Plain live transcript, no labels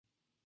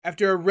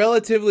After a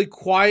relatively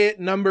quiet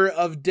number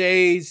of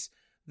days,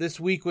 this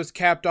week was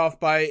capped off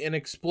by an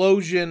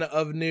explosion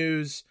of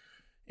news.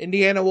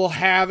 Indiana will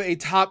have a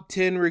top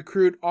 10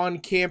 recruit on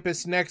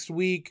campus next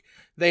week.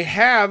 They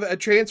have a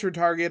transfer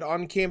target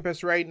on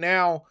campus right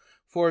now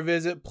for a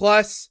visit.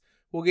 Plus,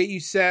 we'll get you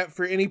set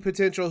for any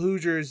potential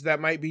Hoosiers that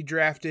might be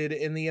drafted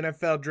in the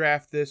NFL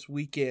draft this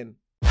weekend.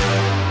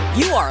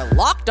 You are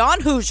Locked On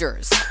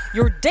Hoosiers,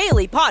 your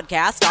daily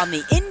podcast on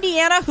the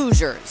Indiana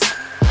Hoosiers.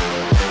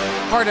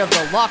 Part of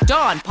the Locked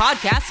On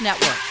Podcast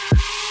Network,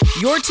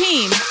 your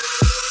team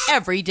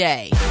every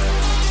day.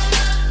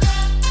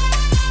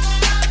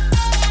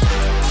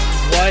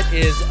 What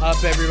is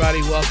up,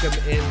 everybody? Welcome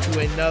into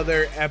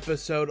another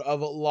episode of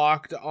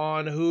Locked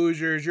On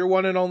Hoosiers, your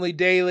one and only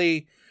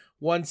daily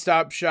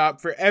one-stop shop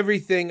for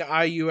everything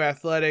IU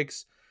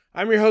athletics.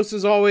 I'm your host,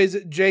 as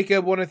always,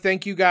 Jacob. Want to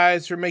thank you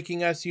guys for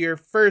making us your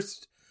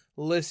first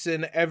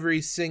listen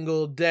every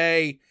single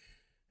day.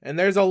 And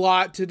there's a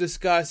lot to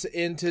discuss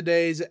in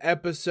today's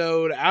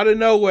episode. Out of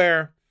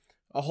nowhere,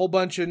 a whole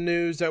bunch of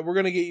news that we're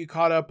going to get you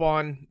caught up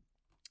on.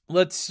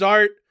 Let's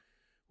start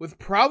with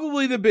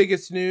probably the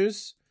biggest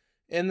news,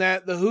 in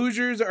that the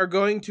Hoosiers are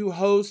going to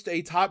host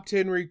a top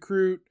 10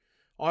 recruit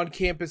on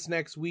campus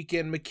next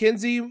weekend.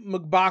 Mackenzie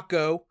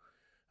Mgbako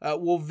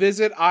will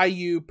visit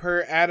IU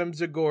per Adam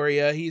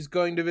Zagoria. He's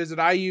going to visit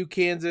IU,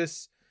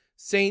 Kansas,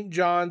 St.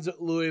 John's,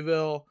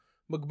 Louisville.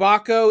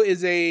 Mgbako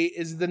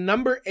is the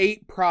number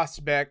 8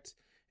 prospect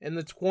in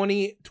the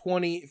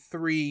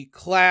 2023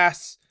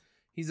 class.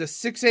 He's a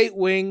 6'8"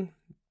 wing,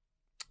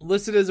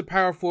 listed as a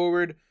power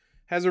forward,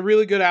 has a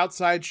really good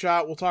outside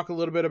shot. We'll talk a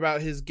little bit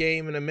about his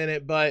game in a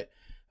minute, but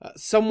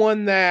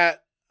someone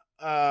that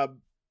I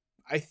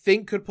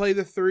think could play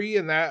the 3,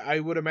 and that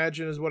I would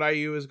imagine is what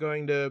IU is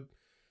going to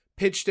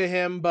pitch to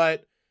him.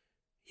 But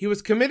he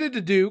was committed to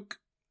Duke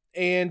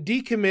and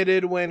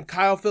decommitted when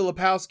Kyle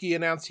Filipowski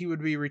announced he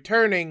would be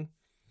returning.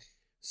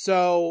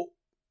 So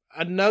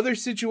another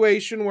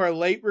situation where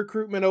late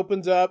recruitment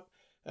opens up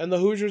and the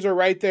Hoosiers are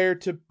right there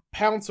to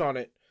pounce on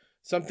it.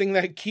 Something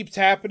that keeps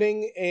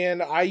happening,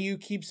 and IU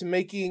keeps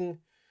making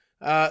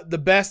the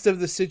best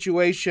of the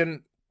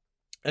situation.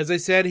 As I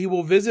said, he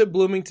will visit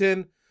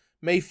Bloomington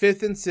May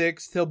 5th and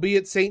 6th. He'll be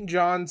at St.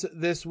 John's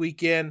this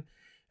weekend,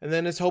 and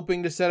then is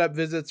hoping to set up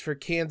visits for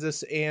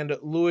Kansas and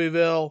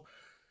Louisville.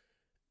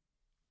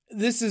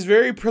 This is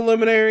very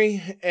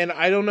preliminary, and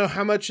I don't know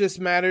how much this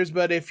matters,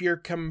 but if you're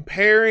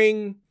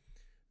comparing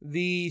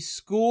the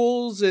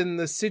schools and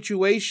the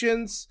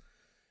situations,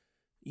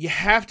 you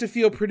have to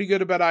feel pretty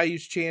good about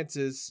IU's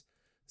chances.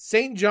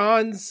 St.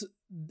 John's,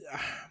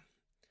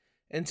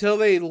 until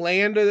they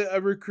land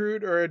a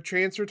recruit or a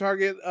transfer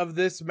target of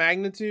this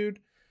magnitude,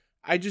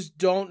 I just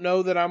don't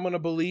know that I'm going to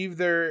believe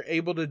they're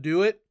able to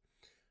do it.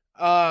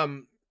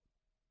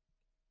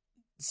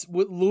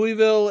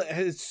 Louisville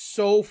is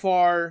so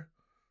far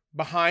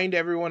behind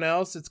everyone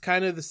else. It's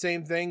kind of the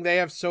same thing. They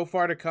have so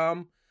far to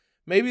come.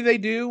 Maybe they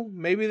do.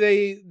 Maybe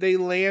they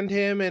land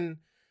him, and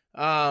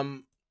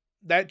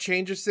that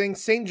changes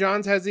things. St.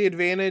 John's has the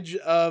advantage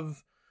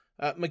of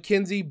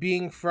Mackenzie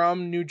being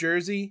from New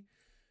Jersey.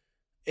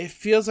 It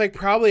feels like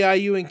probably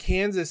IU and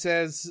Kansas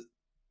as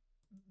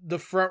the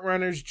front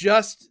runners,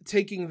 just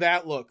taking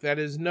that look. That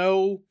is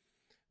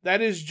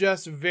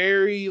just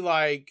very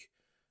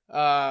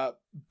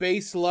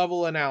base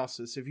level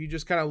analysis. If you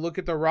just kind of look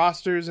at the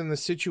rosters and the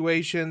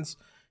situations,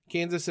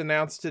 Kansas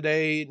announced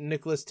today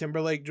Nicholas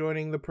Timberlake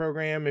joining the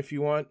program. If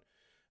you want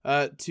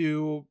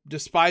to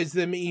despise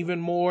them even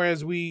more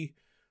as we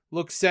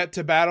look set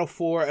to battle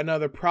for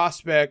another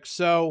prospect.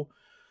 So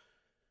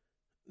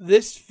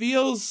this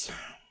feels,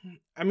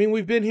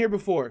 we've been here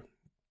before.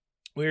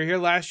 We were here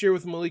last year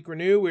with Malik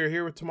Renew. We were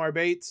here with Tamar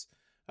Bates.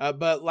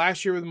 But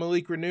last year with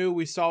Malik Renew,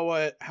 we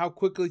saw how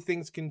quickly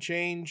things can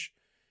change.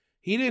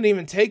 He didn't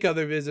even take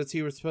other visits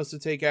he was supposed to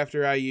take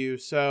after IU.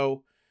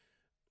 So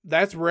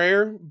that's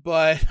rare.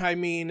 But,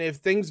 if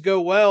things go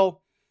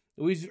well,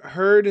 we've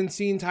heard and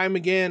seen time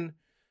again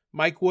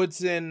Mike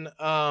Woodson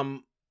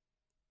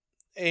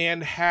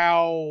and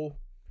how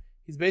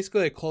he's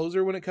basically a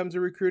closer when it comes to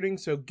recruiting.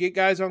 So get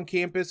guys on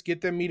campus, get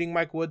them meeting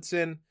Mike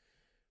Woodson.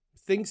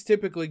 Things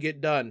typically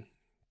get done.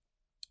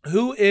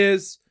 Who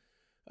is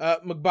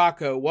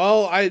Mgbako?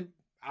 Well,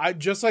 I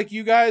just like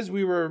you guys,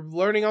 we were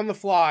learning on the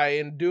fly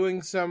and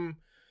doing some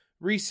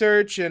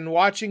research and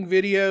watching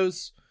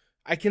videos.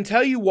 I can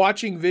tell you,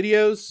 watching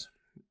videos,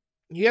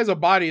 he has a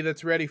body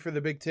that's ready for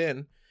the Big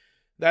Ten.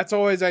 That's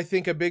always, I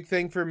think, a big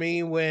thing for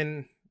me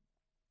when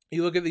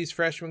you look at these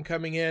freshmen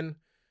coming in.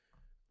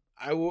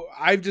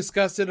 I've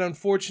discussed it.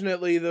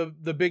 Unfortunately,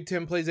 the Big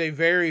Ten plays a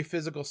very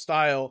physical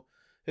style.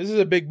 This is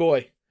a big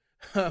boy.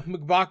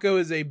 Mgbako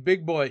is a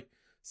big boy.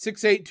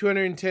 6'8",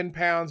 210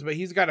 pounds, but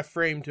he's got a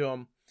frame to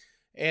him.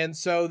 And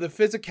so the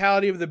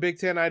physicality of the Big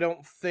Ten, I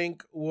don't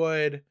think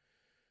would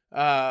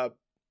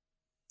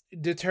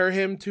deter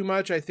him too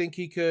much. I think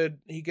he could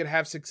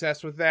have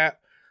success with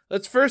that.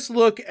 Let's first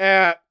look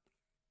at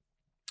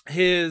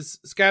his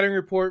scouting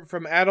report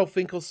from Adolf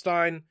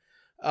Finkelstein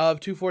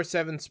of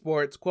 247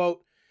 Sports.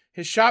 Quote,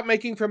 His shot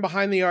making from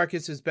behind the arc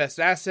is his best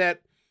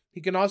asset.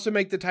 He can also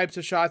make the types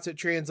of shots that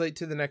translate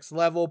to the next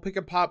level, pick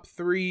and pop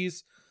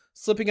threes,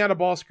 slipping out of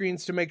ball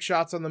screens to make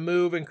shots on the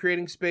move, and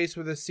creating space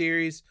with a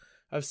series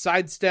of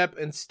sidestep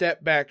and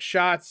step back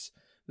shots.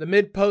 The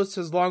mid post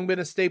has long been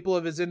a staple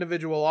of his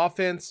individual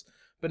offense,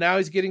 but now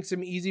he's getting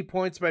some easy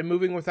points by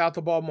moving without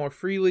the ball more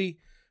freely.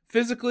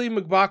 Physically,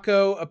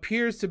 Mgbako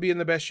appears to be in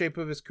the best shape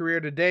of his career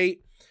to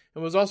date,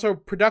 and was also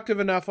productive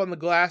enough on the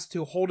glass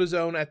to hold his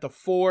own at the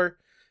 4.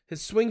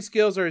 His swing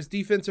skills are his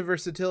defensive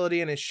versatility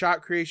and his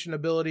shot creation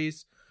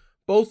abilities,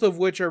 both of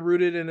which are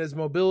rooted in his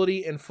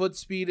mobility and foot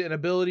speed and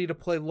ability to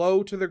play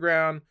low to the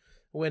ground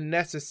when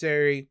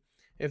necessary.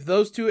 If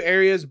those two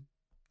areas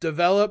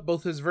develop,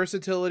 both his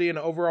versatility and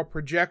overall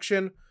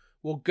projection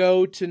will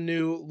go to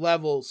new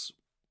levels.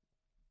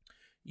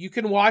 You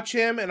can watch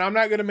him, and I'm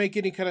not going to make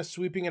any kind of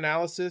sweeping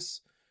analysis.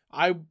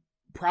 I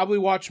probably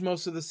watch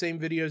most of the same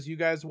videos you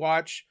guys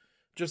watch.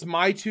 Just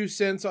my 2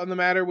 cents on the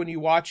matter when you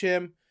watch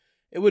him.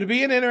 It would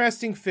be an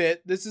interesting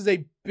fit. This is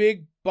a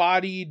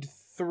big-bodied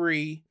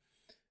 3.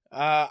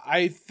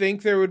 I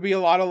think there would be a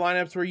lot of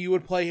lineups where you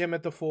would play him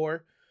at the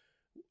 4,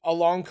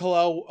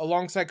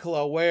 alongside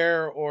Khalil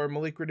Ware or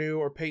Malik Renew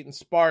or Peyton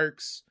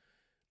Sparks.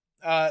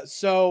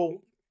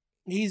 So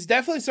he's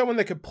definitely someone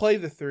that could play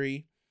the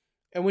 3.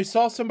 And we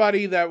saw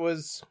somebody that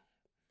was...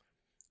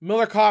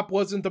 Miller Kopp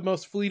wasn't the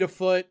most fleet of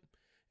foot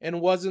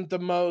and wasn't the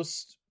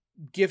most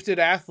gifted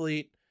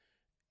athlete,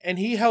 and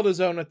he held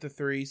his own at the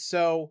 3.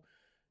 So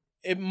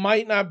it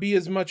might not be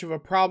as much of a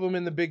problem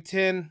in the Big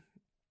Ten.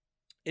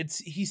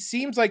 He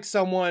seems like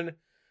someone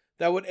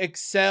that would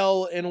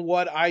excel in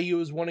what IU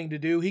is wanting to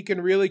do. He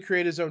can really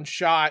create his own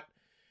shot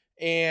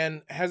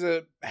and has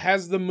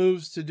the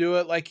moves to do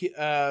it,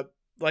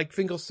 like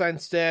Finkelstein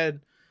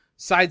said,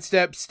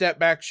 sidestep, step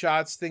back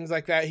shots, things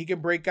like that. He can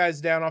break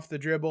guys down off the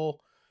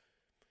dribble.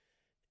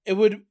 It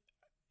wouldn't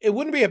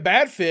be a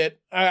bad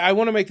fit. I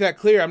want to make that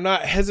clear. I'm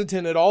not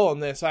hesitant at all on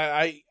this.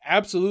 I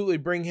absolutely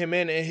bring him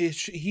in.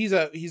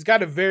 He's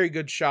got a very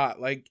good shot.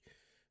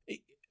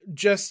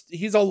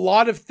 He's a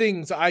lot of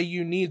things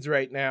IU needs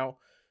right now.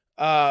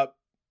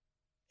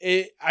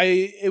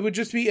 It would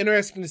just be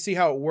interesting to see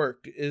how it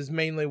worked, is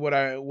mainly what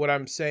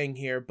I'm saying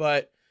here.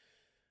 But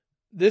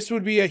this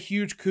would be a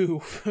huge coup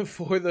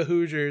for the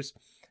Hoosiers,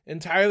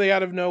 entirely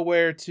out of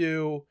nowhere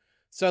to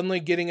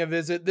suddenly getting a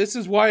visit. This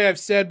is why I've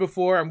said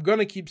before, I'm going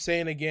to keep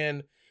saying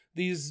again,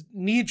 these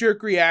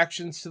knee-jerk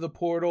reactions to the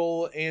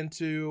portal and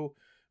to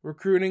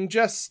recruiting,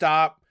 just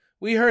stop.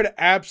 We heard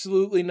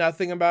absolutely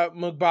nothing about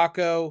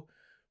Mgbako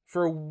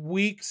for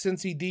weeks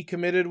since he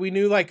decommitted. We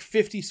knew like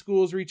 50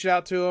 schools reached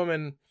out to him,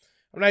 and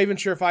I'm not even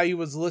sure if IU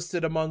was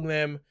listed among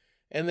them.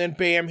 And then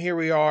bam, here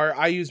we are.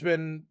 IU's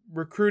been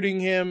recruiting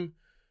him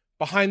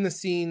behind the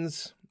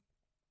scenes,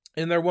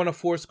 and they're one of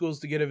 4 schools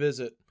to get a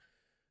visit.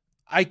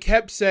 I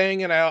kept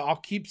saying, and I'll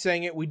keep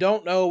saying it, we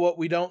don't know what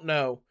we don't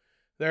know.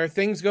 There are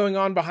things going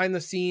on behind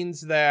the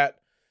scenes that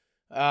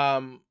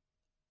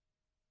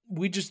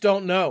we just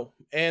don't know.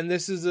 And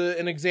this is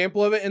an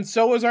example of it. And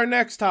so is our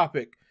next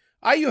topic.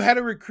 IU had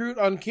a recruit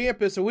on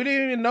campus, and we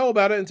didn't even know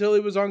about it until he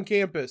was on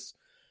campus.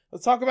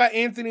 Let's talk about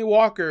Anthony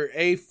Walker,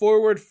 a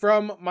forward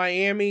from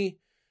Miami,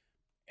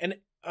 and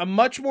a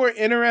much more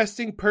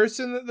interesting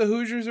person that the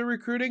Hoosiers are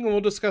recruiting, and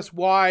we'll discuss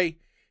why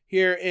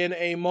here in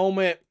a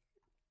moment.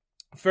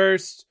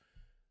 First,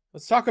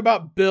 let's talk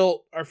about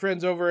Built. Our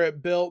friends over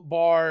at Built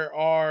Bar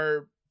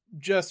are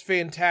just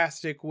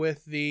fantastic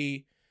with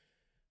the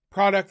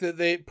products that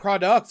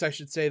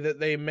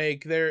they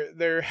make.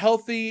 They're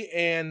healthy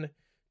and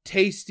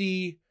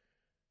tasty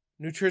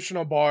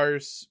nutritional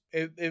bars.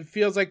 It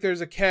feels like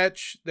there's a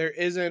catch. There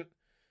isn't.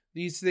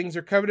 These things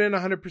are covered in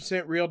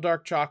 100% real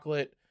dark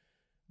chocolate.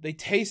 They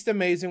taste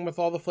amazing with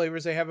all the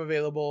flavors they have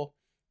available.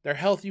 They're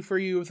healthy for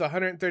you with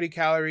 130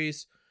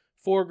 calories,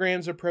 4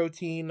 grams of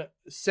protein,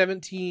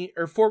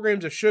 4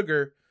 grams of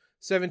sugar,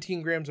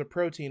 17 grams of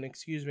protein,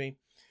 excuse me.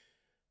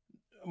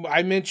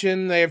 I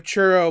mentioned they have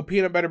churro,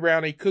 peanut butter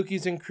brownie,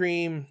 cookies and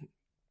cream.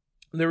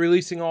 They're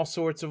releasing all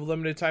sorts of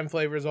limited time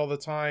flavors all the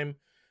time.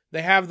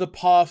 They have the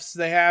puffs.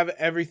 They have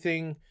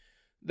everything.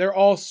 They're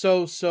all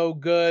so, so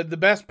good. The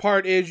best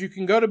part is you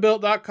can go to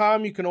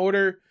Built.com. You can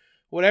order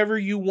whatever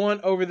you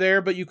want over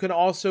there, but you can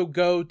also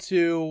go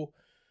to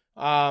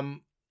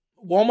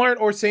Walmart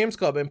or Sam's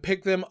Club and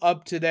pick them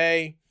up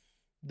today.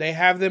 They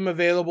have them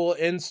available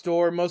in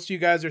store. Most of you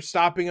guys are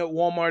stopping at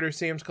Walmart or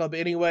Sam's Club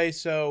anyway,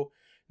 so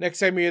next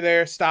time you're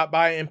there, stop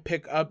by and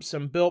pick up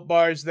some Built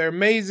Bars. They're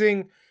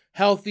amazing,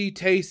 healthy,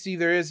 tasty.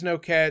 There is no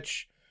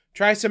catch.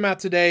 Try some out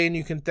today, and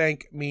you can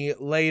thank me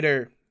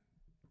later.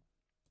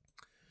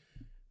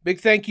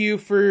 Big thank you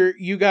for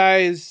you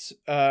guys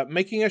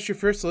making us your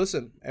first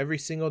listen every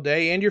single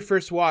day and your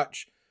first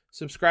watch.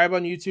 Subscribe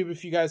on YouTube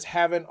if you guys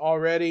haven't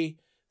already.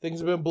 Things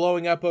have been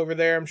blowing up over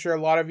there. I'm sure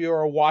a lot of you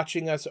are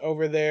watching us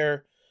over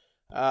there.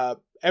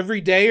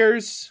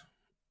 Everydayers,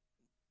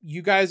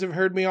 you guys have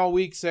heard me all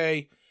week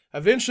say,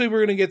 eventually we're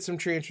going to get some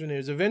transfer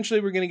news.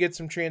 Eventually we're going to get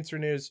some transfer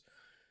news.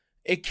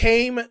 It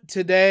came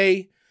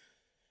today.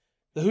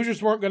 the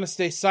Hoosiers weren't going to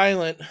stay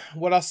silent.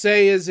 What I'll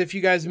say is, if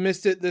you guys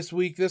missed it this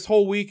week, this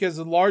whole week has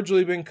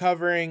largely been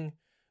covering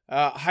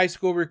high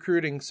school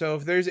recruiting. So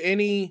if there's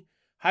any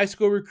high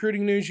school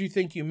recruiting news you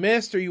think you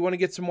missed or you want to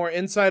get some more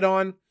insight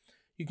on,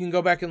 you can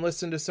go back and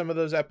listen to some of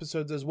those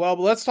episodes as well.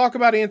 But let's talk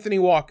about Anthony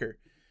Walker.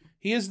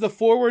 He is the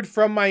forward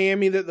from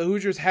Miami that the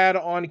Hoosiers had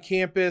on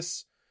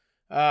campus.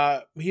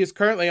 He is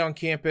currently on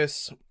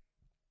campus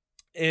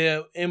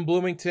in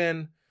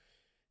Bloomington.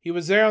 He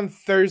was there on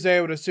Thursday.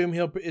 I would assume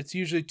it's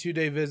usually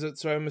 2-day visit,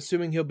 so I'm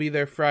assuming he'll be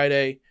there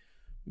Friday.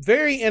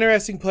 Very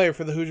interesting player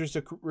for the Hoosiers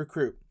to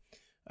recruit.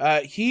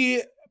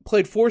 He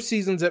played 4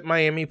 seasons at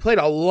Miami, played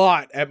a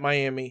lot at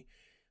Miami.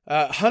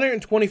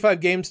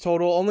 125 games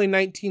total, only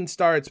 19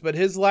 starts, but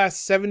his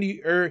last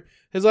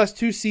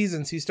 2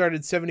 seasons he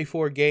started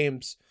 74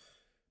 games.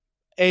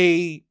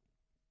 A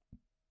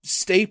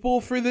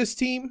staple for this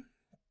team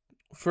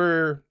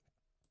for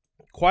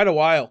quite a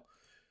while,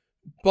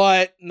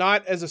 but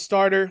not as a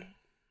starter.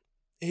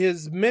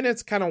 His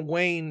minutes kind of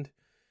waned.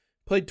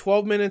 Played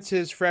 12 minutes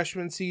his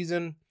freshman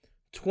season,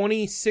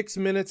 26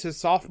 minutes his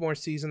sophomore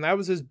season. That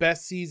was his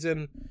best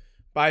season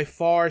by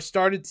far.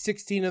 Started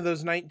 16 of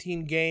those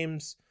 19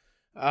 games.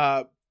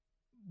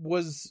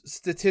 Was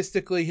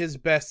statistically his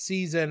best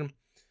season.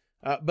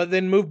 But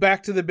then moved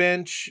back to the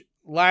bench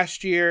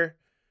last year,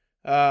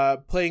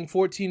 playing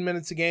 14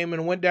 minutes a game,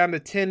 and went down to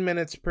 10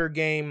 minutes per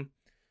game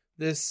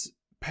this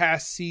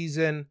past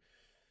season.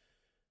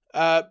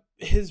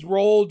 His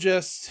role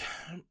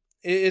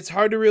it's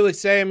hard to really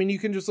say. I mean, you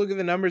can just look at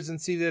the numbers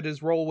and see that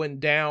his role went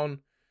down,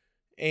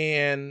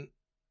 and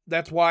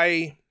that's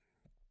why,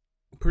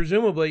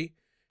 presumably,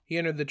 he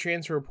entered the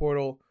transfer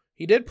portal.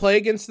 He did play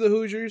against the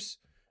Hoosiers.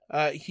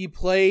 He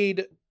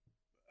played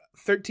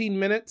 13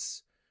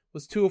 minutes,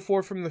 was 2 of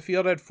 4 from the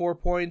field, had 4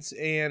 points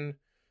and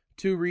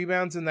 2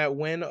 rebounds in that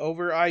win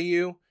over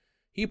IU.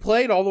 He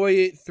played all the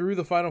way through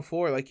the Final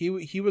Four. Like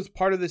he was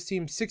part of this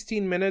team.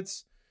 16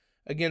 minutes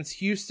against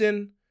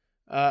Houston,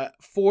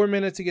 4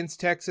 minutes against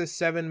Texas,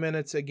 7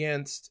 minutes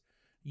against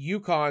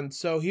UConn.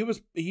 So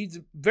he's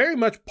very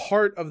much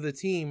part of the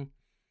team,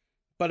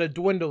 but a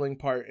dwindling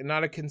part and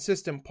not a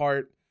consistent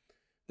part.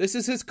 This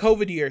is his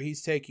COVID year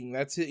he's taking.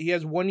 That's it. He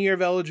has 1 year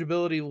of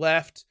eligibility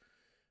left.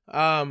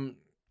 From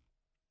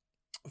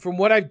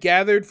what I've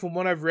gathered, from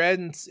what I've read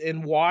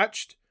and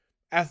watched,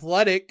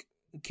 Athletic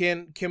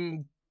can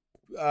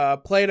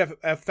play at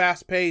a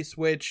fast pace,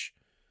 which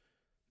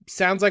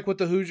sounds like what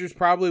the Hoosiers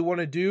probably want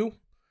to do.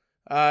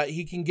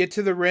 He can get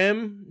to the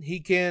rim. He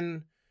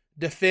can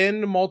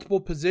defend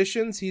multiple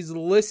positions. He's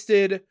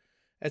listed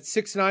at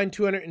 6'9",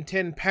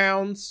 210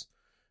 pounds.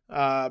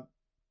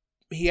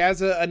 He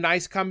has a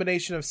nice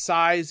combination of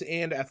size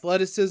and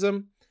athleticism.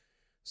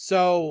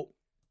 So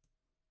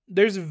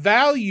there's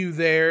value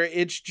there.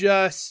 It's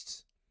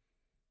just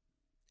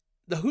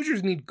the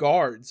Hoosiers need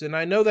guards, and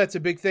I know that's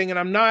a big thing, and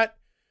I'm not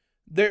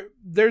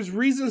there's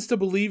reasons to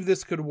believe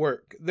this could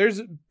work.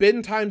 There's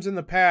been times in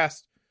the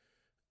past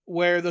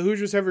where the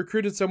Hoosiers have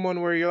recruited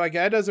someone where you're like,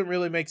 that doesn't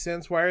really make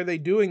sense. Why are they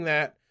doing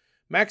that?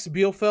 Max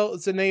Bielfeldt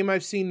is a name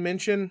I've seen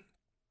mentioned.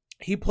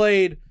 He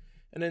played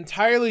an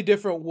entirely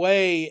different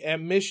way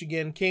at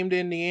Michigan, came to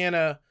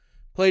Indiana,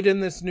 played in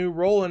this new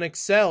role and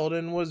excelled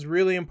and was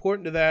really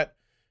important to that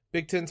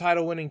Big Ten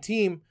title winning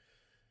team.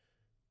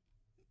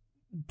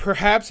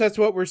 Perhaps that's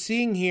what we're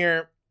seeing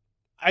here.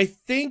 I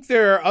think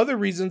there are other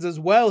reasons as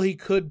well he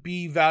could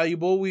be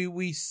valuable.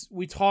 We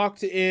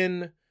talked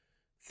in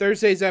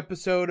Thursday's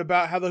episode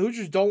about how the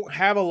Hoosiers don't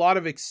have a lot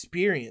of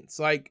experience.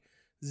 Like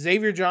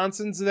Xavier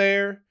Johnson's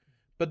there,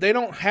 but they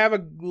don't have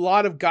a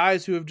lot of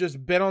guys who have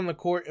just been on the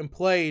court and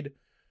played.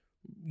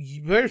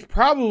 There's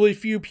probably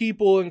few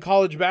people in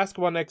college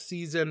basketball next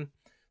season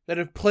that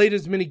have played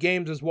as many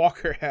games as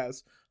Walker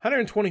has.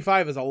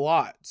 125 is a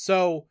lot.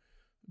 So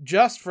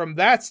just from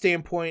that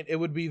standpoint, it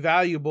would be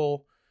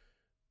valuable.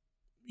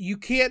 You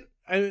can't,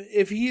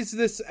 if he's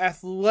this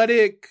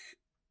athletic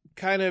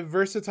kind of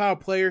versatile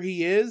player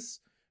he is,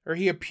 or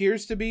he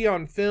appears to be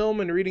on film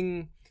and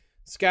reading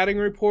scouting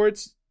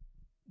reports,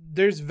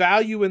 there's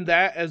value in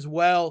that as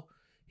well.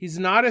 He's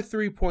not a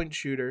 3-point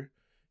shooter.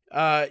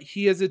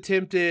 He has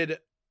attempted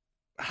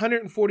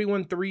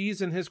 141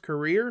 threes in his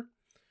career.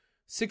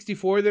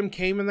 64 of them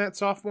came in that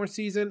sophomore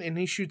season, and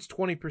he shoots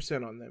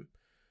 20% on them.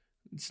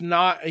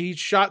 He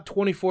shot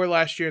 24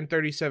 last year in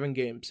 37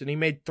 games, and he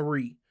made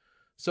 3.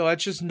 So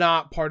that's just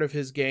not part of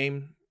his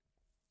game.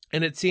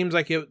 And it seems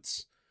like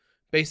it's,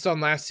 based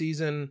on last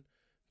season,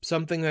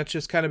 something that's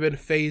just kind of been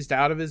phased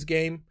out of his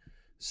game.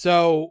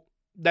 So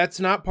that's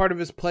not part of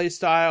his play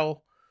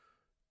style.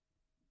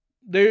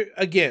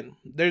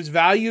 There's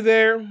value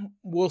there.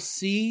 We'll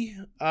see.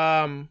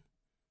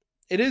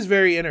 It is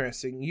very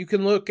interesting. You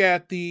can look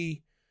at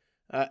the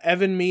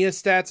Evan Mia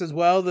stats as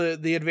well,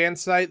 the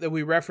advanced site that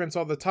we reference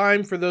all the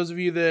time for those of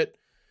you that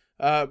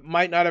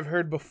might not have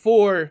heard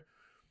before.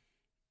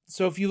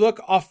 So if you look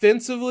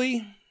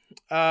offensively,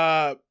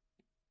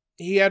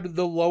 he had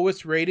the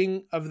lowest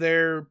rating of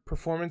their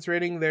performance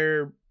rating,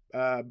 their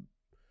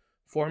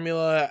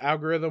formula,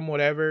 algorithm,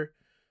 whatever.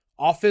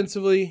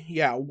 Offensively,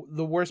 yeah,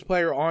 the worst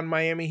player on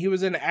Miami. He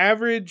was an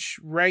average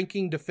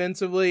ranking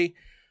defensively.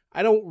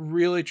 I don't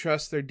really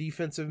trust their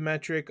defensive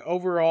metric.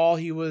 Overall,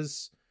 he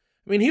was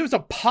a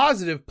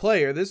positive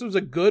player. This was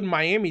a good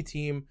Miami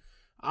team.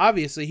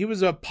 Obviously, he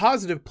was a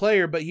positive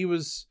player, but he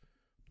was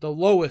the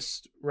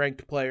lowest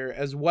ranked player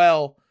as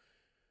well.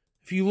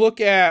 If you look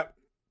at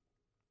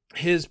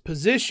his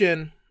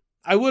position,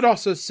 I would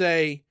also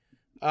say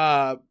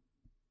the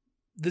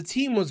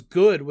team was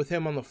good with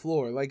him on the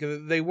floor. Like,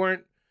 they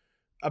weren't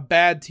a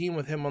bad team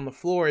with him on the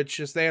floor. It's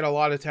just they had a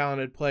lot of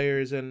talented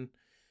players, and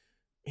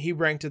he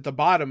ranked at the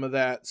bottom of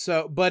that.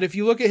 So, but if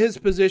you look at his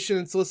position,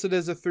 it's listed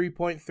as a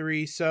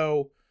 3.3.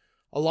 So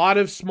a lot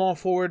of small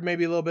forward,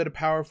 maybe a little bit of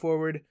power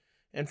forward.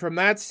 And from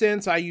that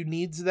sense, IU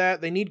needs that.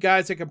 They need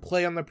guys that can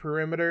play on the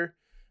perimeter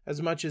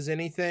as much as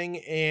anything.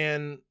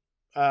 And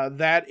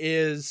that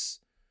is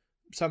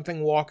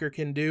something Walker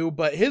can do.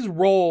 But his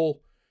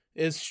role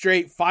is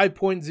straight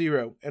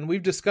 5.0. And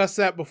we've discussed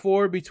that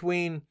before,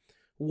 between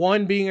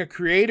 1 being a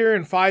creator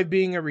and 5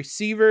 being a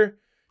receiver.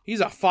 He's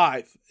a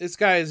 5. This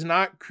guy is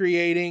not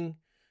creating.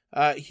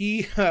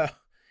 He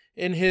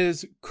in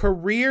his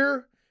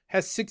career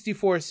has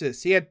 64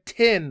 assists. He had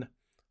 10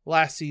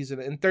 last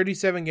season in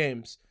 37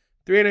 games,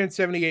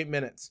 378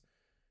 minutes.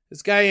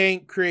 This guy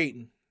ain't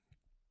creating.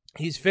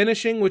 He's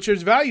finishing, which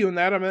there's value in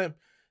that. I mean,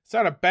 it's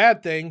not a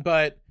bad thing,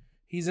 but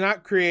he's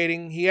not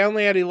creating. He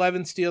only had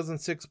 11 steals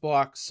and 6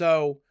 blocks.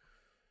 So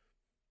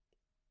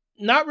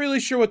not really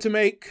sure what to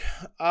make.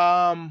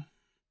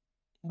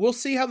 We'll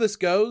see how this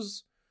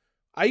goes.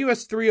 IU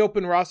has 3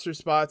 open roster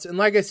spots, and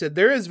like I said,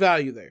 there is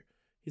value there.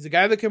 He's a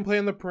guy that can play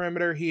on the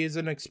perimeter. He is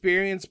an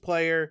experienced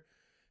player,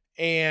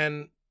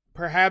 and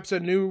perhaps a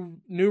new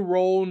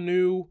role,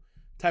 new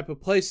type of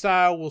play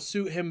style will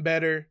suit him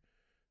better.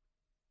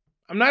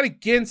 I'm not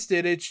against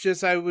it. It's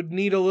just I would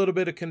need a little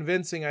bit of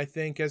convincing, I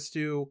think, as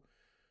to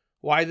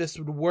why this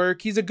would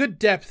work. He's a good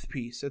depth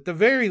piece. At the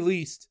very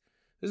least,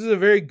 this is a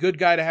very good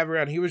guy to have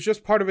around. He was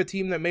just part of a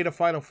team that made a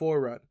Final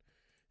Four run.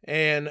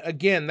 And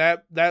again,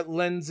 that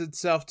lends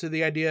itself to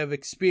the idea of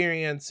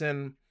experience,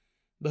 and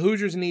the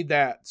Hoosiers need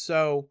that.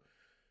 So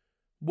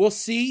we'll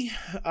see.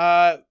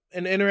 An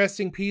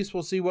interesting piece.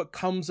 We'll see what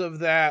comes of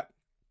that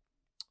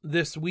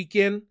this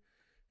weekend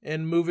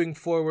and moving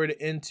forward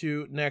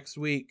into next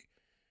week.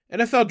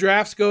 NFL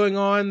drafts going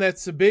on.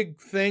 That's a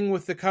big thing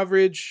with the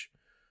coverage.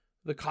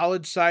 The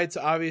college sites,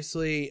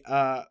 obviously,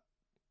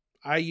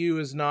 IU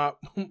is not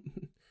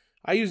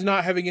IU's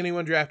not having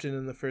anyone drafted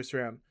in the first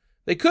round.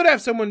 They could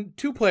have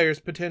 2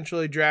 players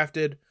potentially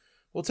drafted.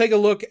 We'll take a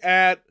look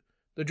at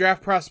the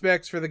draft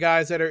prospects for the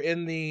guys that are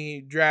in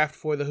the draft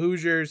for the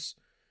Hoosiers.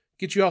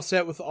 Get you all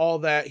set with all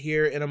that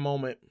here in a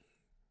moment.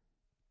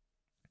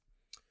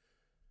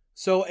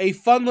 So a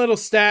fun little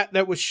stat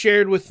that was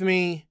shared with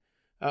me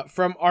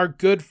from our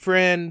good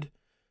friend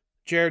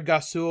Jared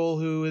Gasul,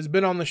 who has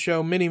been on the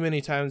show many,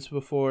 many times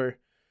before.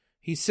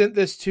 He sent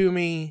this to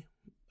me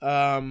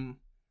during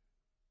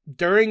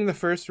the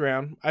first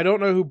round. I don't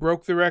know who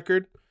broke the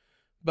record,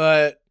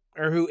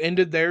 or who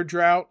ended their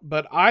drought,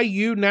 but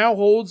IU now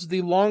holds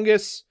the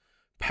longest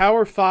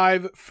Power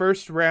 5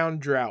 first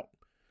round drought.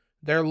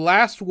 Their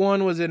last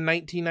one was in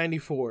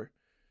 1994.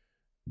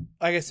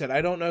 Like I said,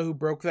 I don't know who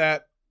broke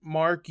that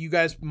mark. You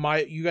guys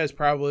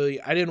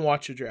probably. I didn't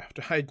watch the draft.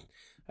 I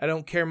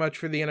don't care much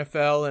for the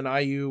NFL, and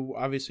IU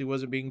obviously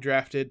wasn't being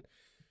drafted.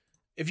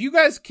 If you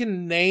guys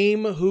can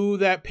name who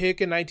that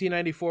pick in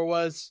 1994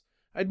 was,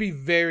 I'd be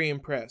very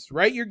impressed.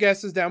 Write your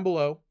guesses down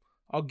below.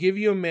 I'll give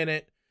you a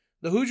minute.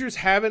 The Hoosiers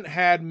haven't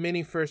had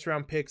many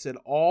first-round picks at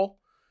all.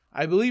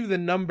 I believe the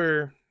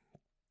number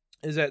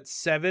is at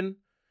 7.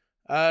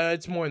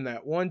 It's more than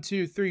that. 1,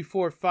 2, 3,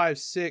 4, 5,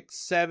 6,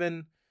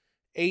 7,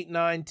 8,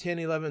 9, 10,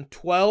 11,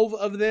 12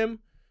 of them,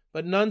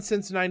 but none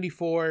since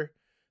 94.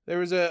 There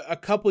was a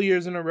couple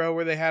years in a row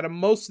where they had them.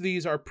 Most of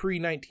these are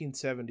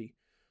pre-1970.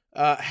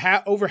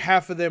 Over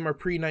half of them are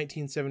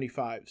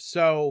pre-1975.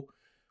 So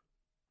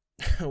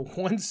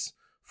once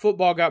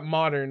football got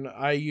modern,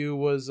 IU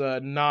was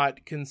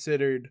not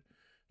considered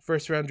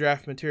first-round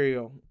draft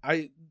material.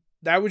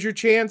 That was your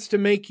chance to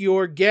make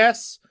your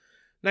guess.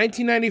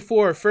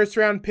 1994,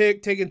 first-round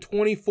pick, taken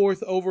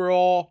 24th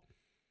overall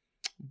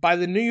by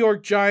the New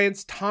York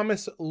Giants,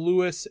 Thomas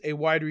Lewis, a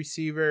wide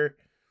receiver.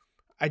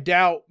 I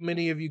doubt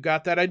many of you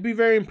got that. I'd be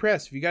very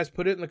impressed if you guys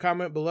put it in the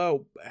comment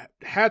below.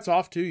 Hats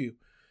off to you.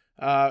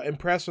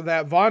 Impressed with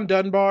that. Von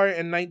Dunbar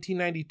in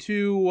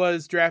 1992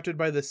 was drafted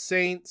by the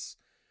Saints.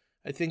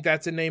 I think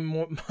that's a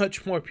name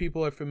much more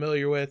people are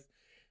familiar with.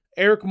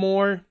 Eric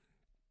Moore,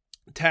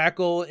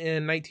 tackle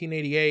in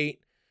 1988.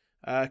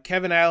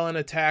 Kevin Allen,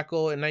 a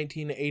tackle in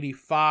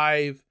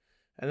 1985.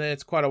 And then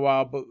it's quite a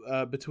while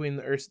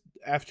between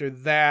after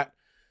that.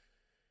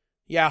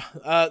 Yeah,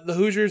 the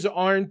Hoosiers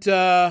aren't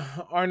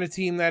a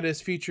team that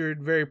is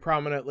featured very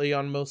prominently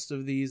on most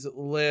of these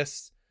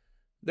lists.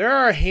 There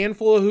are a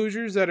handful of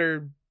Hoosiers that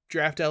are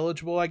draft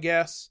eligible, I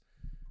guess.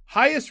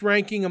 Highest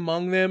ranking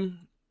among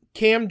them,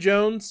 Cam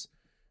Jones.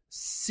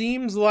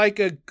 Seems like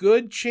a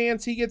good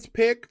chance he gets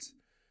picked.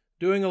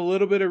 Doing a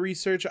little bit of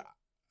research,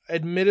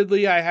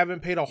 admittedly, I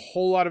haven't paid a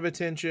whole lot of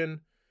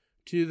attention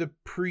to the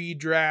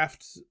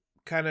pre-draft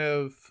kind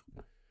of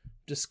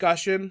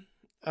discussion.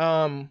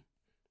 Pro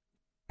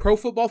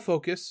Football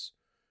Focus,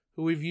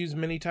 who we've used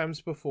many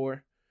times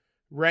before,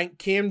 ranked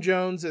Cam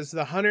Jones as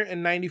the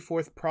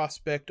 194th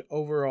prospect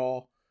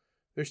overall.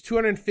 There's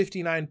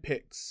 259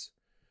 picks.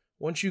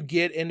 Once you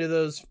get into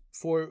those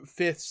 4th,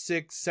 5th,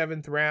 6th,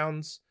 7th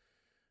rounds,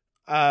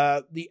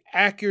 the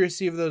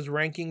accuracy of those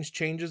rankings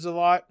changes a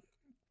lot.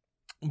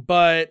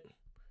 But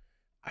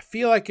I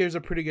feel like there's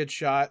a pretty good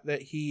shot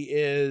that he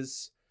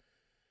is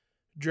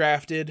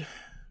drafted.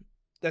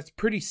 That's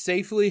pretty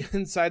safely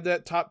inside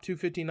that top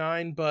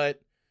 259,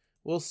 but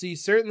we'll see.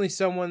 Certainly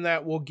someone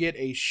that will get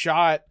a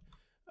shot.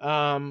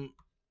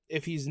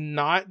 If he's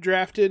not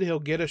drafted, he'll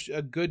get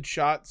a good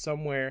shot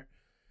somewhere.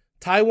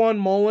 Tywone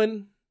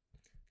Mullen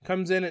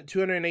comes in at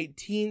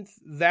 218th.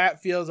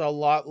 That feels a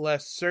lot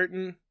less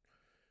certain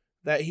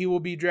that he will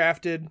be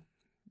drafted,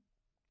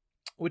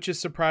 which is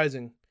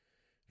surprising.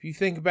 If you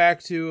think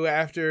back to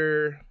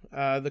after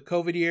the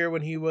COVID year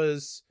when he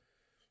was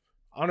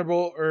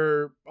honorable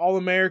or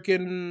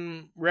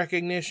All-American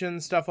recognition,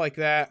 stuff like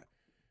that,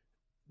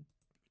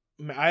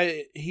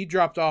 he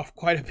dropped off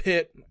quite a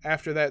bit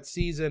after that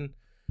season.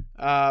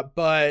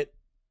 But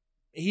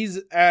he's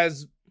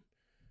as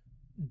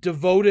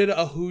devoted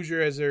a Hoosier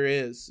as there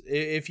is.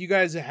 If you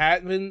guys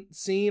haven't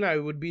seen, I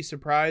would be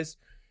surprised.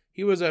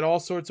 He was at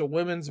all sorts of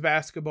women's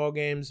basketball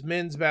games,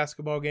 men's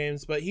basketball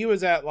games, but he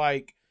was at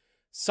like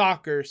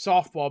soccer,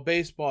 softball,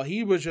 baseball.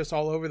 He was just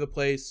all over the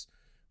place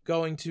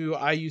going to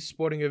IU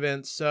sporting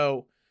events.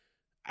 So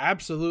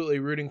absolutely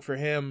rooting for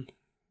him.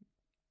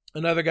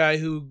 Another guy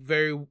who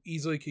very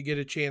easily could get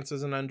a chance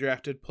as an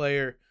undrafted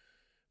player.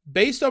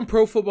 Based on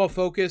Pro Football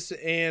Focus,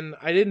 and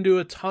I didn't do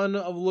a ton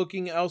of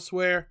looking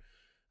elsewhere.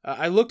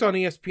 I looked on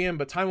ESPN,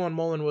 but Tywone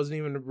Mullen wasn't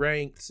even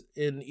ranked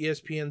in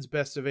ESPN's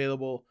best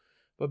available.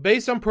 But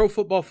based on Pro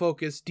Football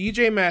Focus,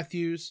 DJ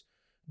Matthews,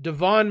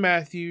 Devon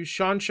Matthews,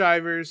 Sean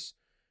Shivers,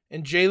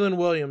 and Jalen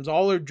Williams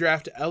all are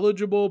draft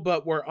eligible,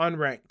 but were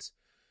unranked.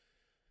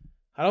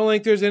 I don't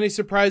think there's any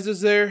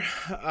surprises there.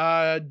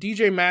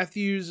 DJ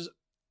Matthews,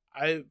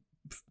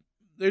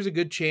 there's a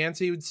good chance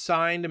he would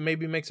sign and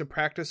maybe makes a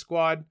practice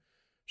squad.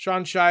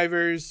 Sean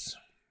Shivers,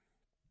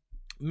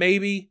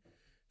 maybe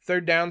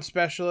third down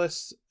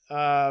specialist.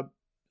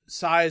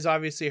 Size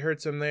obviously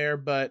hurts him there,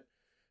 but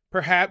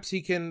perhaps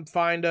he can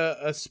find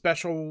a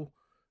special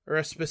or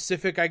a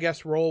specific, I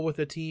guess, role with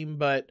the team.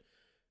 But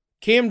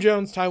Cam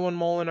Jones, Tywone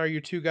Mullen are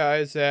your two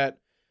guys that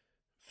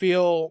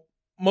feel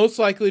most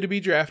likely to be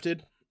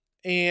drafted.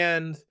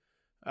 And,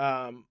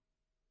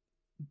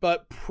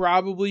 but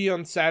probably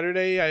on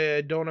Saturday.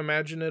 I don't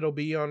imagine it'll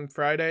be on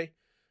Friday.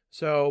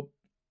 So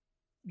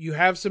you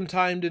have some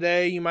time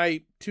today. You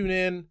might tune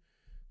in,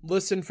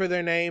 listen for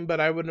their name, but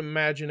I would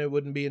imagine it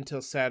wouldn't be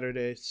until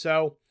Saturday.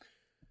 So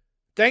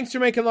thanks for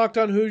making Locked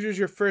On Hoosiers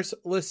your first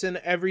listen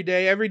every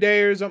day. Every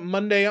day is on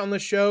Monday on the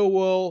show.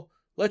 We'll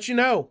let you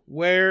know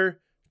where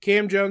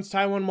Cam Jones,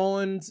 Tywone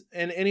Mullins,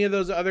 and any of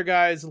those other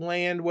guys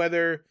land,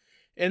 whether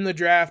in the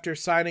draft or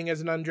signing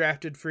as an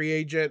undrafted free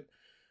agent.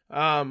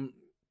 We'll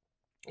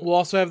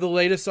also have the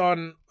latest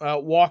on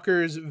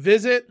Walker's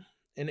visit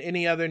and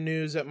any other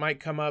news that might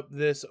come up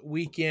this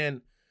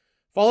weekend.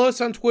 Follow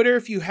us on Twitter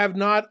if you have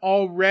not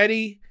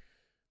already.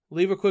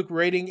 Leave a quick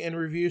rating and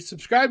review.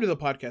 Subscribe to the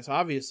podcast,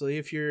 obviously.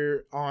 If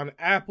you're on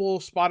Apple,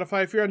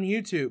 Spotify, if you're on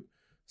YouTube,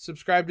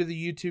 subscribe to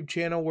the YouTube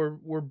channel.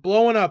 We're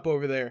blowing up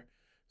over there.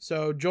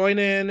 So join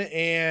in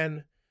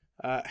and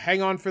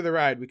hang on for the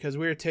ride because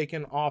we're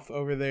taking off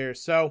over there.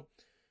 So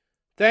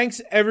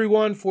thanks,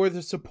 everyone, for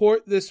the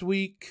support this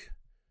week.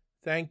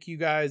 Thank you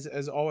guys,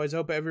 as always.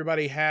 Hope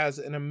everybody has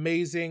an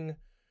amazing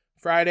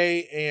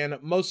Friday. And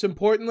most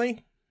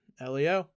importantly, LEO.